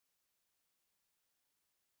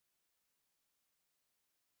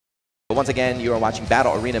Once again, you are watching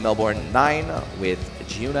Battle Arena Melbourne 9 with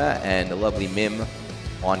Giuna and the lovely Mim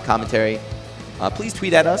on commentary. Please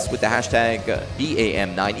tweet at us with the hashtag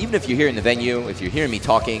BAM9. Even if you're here in the venue, if you're hearing me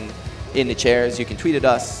talking in the chairs, you can tweet at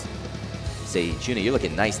us. Say, Giuna, you're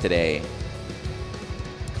looking nice today.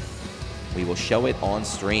 We will show it on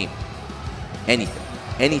stream. Anything.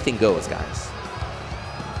 Anything goes, guys.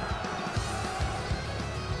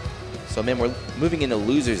 So, Mim, we're moving into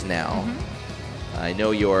losers now. I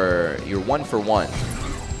know you're 1 for 1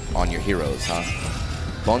 on your heroes, huh?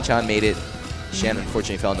 Bonchan made it. Shan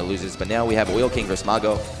unfortunately fell in the losers, but now we have Oil King versus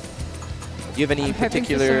Mago. Do you have any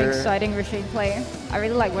particular... I'm hoping for some exciting Rashid play. I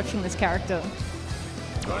really like watching this character.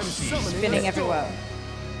 Spinning everywhere.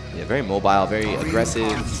 Yeah, very mobile, very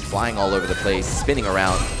aggressive, flying all over the place, spinning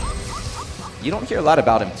around. You don't hear a lot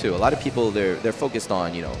about him too. A lot of people, they're focused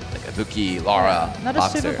on, you know, like Ibuki, Lara, not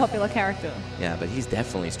Boxer. a super popular character. Yeah, but he's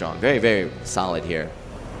definitely strong. Very, very solid here.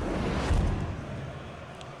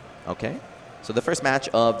 Okay, so the first match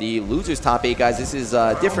of the losers top 8, guys. This is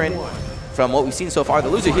different from what we've seen so far. The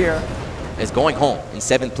loser here is going home in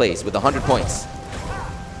 7th place with 100 points.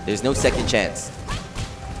 There's no second chance.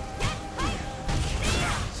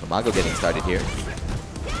 So Mago getting started here.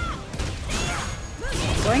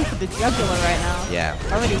 Going for the jugular right now. Yeah.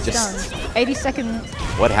 Already stunned. 80 seconds.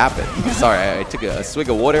 What happened? Sorry, I took a swig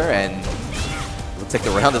of water and it looks like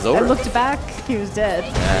the round is over. I looked back, he was dead.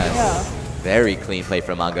 Yes. Yeah. Very clean play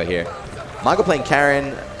from Mago here. Mago playing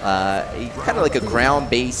Karen, kind of like a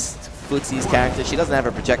ground-based footsies character. She doesn't have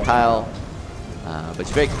a projectile, but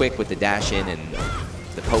she's very quick with the dash in and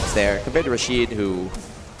the pokes there. Compared to Rashid, who,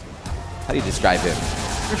 how do you describe him?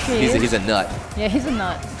 Rashid? He's a nut. Yeah, he's a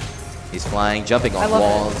nut. He's flying, jumping on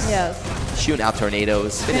walls, yes. shooting out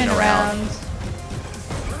tornadoes, spinning around.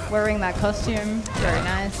 Wearing that costume, very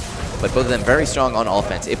nice. But both of them very strong on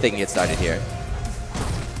offense if they can get started here.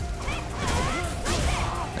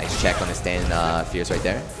 Nice check on the stand Fierce right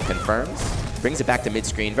there. Confirms, brings it back to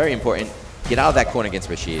mid-screen, very important. Get out of that corner against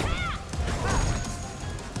Rashid.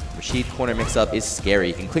 Rashid corner mix-up is scary.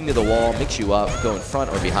 You can cling to the wall, mix you up, go in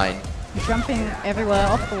front or behind. Jumping everywhere,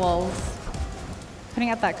 off the walls. Putting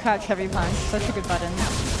out that crouch heavy punch, such a good button.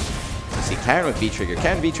 You see Karen with V-Trigger.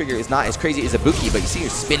 Karen V-Trigger is not as crazy as Ibuki, but you see her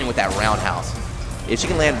spinning with that roundhouse. If she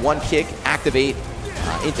can land one kick, activate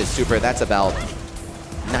into super, that's about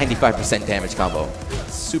 95% damage combo.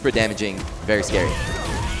 Super damaging, very scary.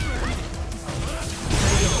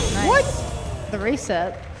 Nice. What? The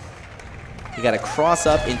reset. He got a cross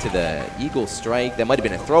up into the Eagle Strike. That might have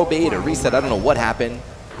been a throw bait, a reset, I don't know what happened.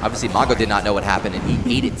 Obviously, Mago did not know what happened, and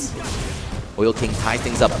he ate it. Oil King ties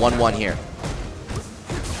things up 1-1 here.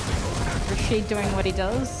 Rashid doing what he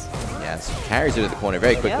does. Yes, carries it to the corner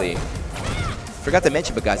very quickly. Yep. Forgot to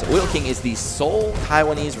mention, but guys, Oil King is the sole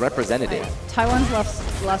Taiwanese representative. Right. Taiwan's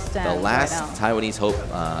last stand. The last right Taiwanese hope.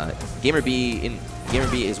 Gamer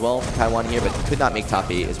B as well from Taiwan here, but could not make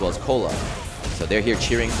top 8 as well as Cola. So they're here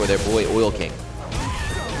cheering for their boy Oil King.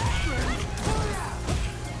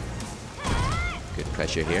 Good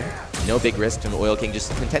pressure here. No big risk from Oil King,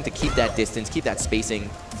 just content to keep that distance, keep that spacing.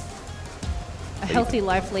 A healthy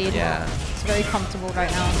life lead. Yeah. It's very comfortable right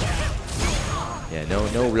now. Yeah,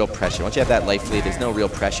 no real pressure. Once you have that life lead, there's no real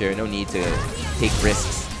pressure, no need to take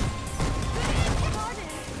risks.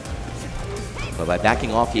 But by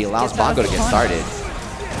backing off, he allows Mago to get started.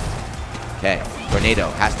 Okay, Tornado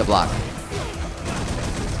has to block.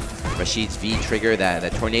 Rashid's V-Trigger,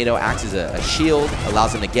 that Tornado acts as a shield,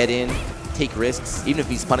 allows him to get in, take risks. Even if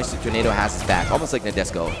he's punished, the Tornado has his back, almost like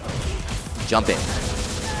Nadesco. Jump in.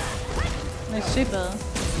 No super.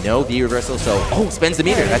 No V reversal, so spends the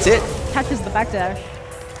meter. That's it. Catches the backdash.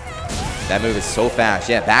 That move is so fast.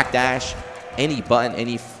 Yeah, backdash, any button,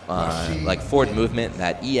 any like forward movement.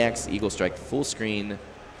 That EX Eagle Strike full screen,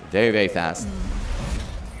 very very fast.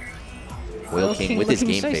 Oil King with his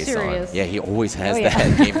game face on. Yeah, he always has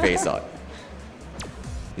that game face on.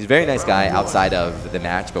 He's a very nice guy outside of the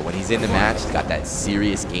match, but when he's in the match, he's got that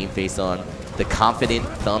serious game face on. The confident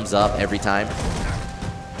thumbs up every time.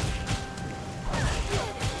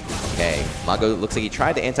 Okay, Mago looks like he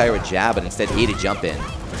tried to anti-air with jab, but instead ate a jump in.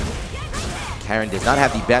 Karen does not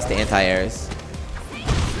have the best anti-airs.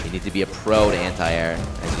 You need to be a pro to anti-air,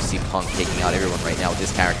 as you see Punk taking out everyone right now with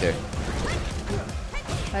this character.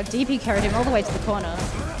 DP carried him all the way to the corner.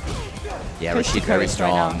 Yeah, Rashid very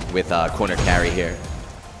strong right with corner carry here.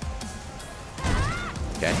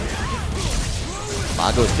 Okay.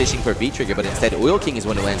 Mago is fishing for V-Trigger, but instead Oil King is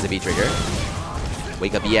one who lands the V-Trigger.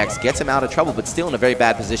 Wake Up EX gets him out of trouble, but still in a very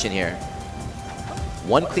bad position here.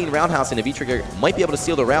 One clean roundhouse and a V-Trigger might be able to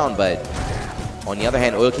seal the round, but on the other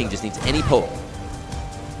hand, Oil King just needs any poke.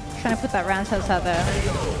 Trying to put that roundhouse out there.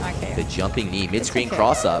 Okay. The jumping knee, mid-screen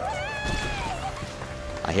cross-up.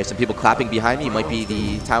 I hear some people clapping behind me. It might be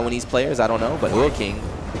the Taiwanese players, I don't know. But Oil King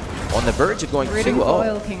on the verge of going 2-0.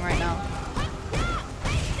 Oil King right now.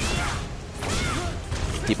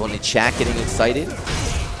 People in the chat getting excited.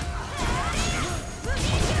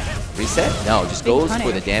 Reset? No, just goes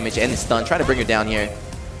for the damage and the stun. Trying to bring her down here.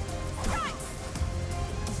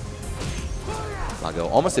 Mago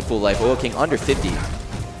almost at full life. Oil King under 50.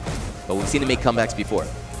 But we've seen him make comebacks before.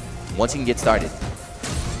 Once he can get started.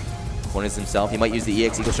 Corners himself. He might use the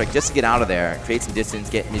EX Eagle Strike just to get out of there. Create some distance,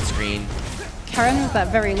 get mid-screen. Karen with that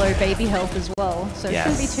very low baby health as well. So it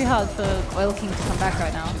shouldn't be too hard for Oil King to come back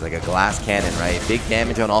right now. He's like a glass cannon, right? Big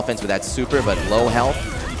damage on offense with that super, but low health.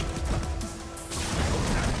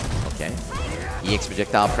 Okay. EX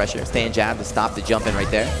projectile pressure. Stand jab to stop the jump in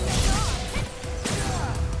right there.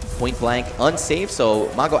 Point blank, unsafe,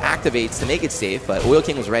 so Mago activates to make it safe, but Oil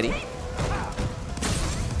King was ready.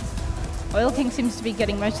 Oil King seems to be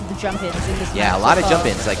getting most of the jump-ins in this match. Yeah, a lot of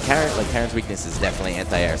jump-ins. Like Karen's weakness is definitely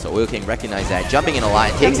anti-air, so Oil King recognized that. Jumping in a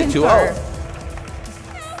lot, takes it 2-0.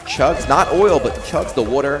 Chugs, not oil, but chugs the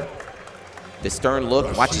water. The stern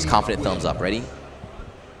look. Watch his confident thumbs up. Ready?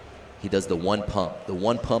 He does the one pump. The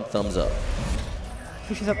one pump thumbs up.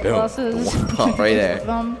 Pushes up the glasses. The one pump right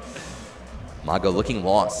there. Mago looking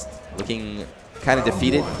lost. Looking kind of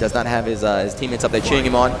defeated. Does not have his teammates up there cheering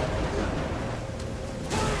him on.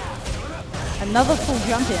 Another full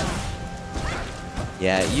jump in.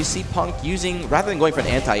 Yeah, you see Punk using, rather than going for an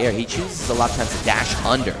anti-air, he chooses a lot of times to dash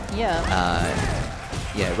under. Yeah.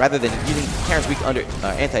 Yeah, rather than using Karen's weak under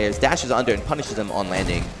anti-airs, dashes under and punishes them on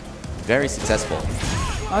landing. Very successful.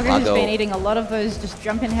 Mago has been eating a lot of those just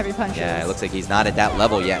jump in heavy punches. Yeah, it looks like he's not at that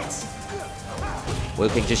level yet. Oil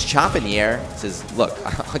King just chop in the air. Says, look,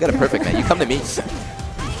 I got a perfect man. You come to me.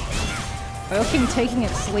 Oil King taking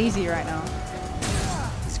it sleazy right now.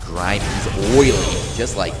 Grimy, he's oily,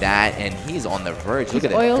 just like that, and he's on the verge. Look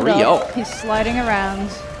at it, 3-0. He's sliding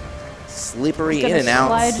around. Slippery in and out.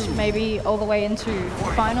 Slide maybe all the way into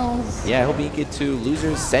finals. Yeah, he'll be get to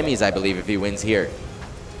losers semis, I believe, if he wins here.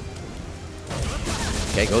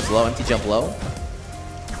 Okay, goes low, empty jump low.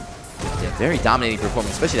 Yeah, very dominating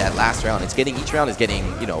performance, especially that last round. It's getting, each round is getting,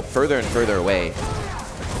 you know, further and further away.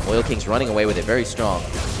 Oil King's running away with it, very strong.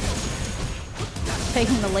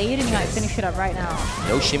 Taking the lead, and he might finish it up right now.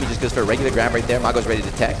 No shimmy, just goes for a regular grab right there. Mago's ready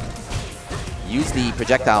to tech. Use the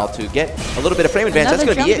projectile to get a little bit of frame advantage. That's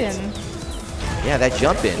going to be it. Yeah, that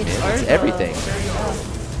jump in, it's everything.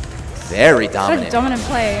 Very dominant. What a dominant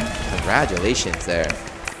play. Congratulations there.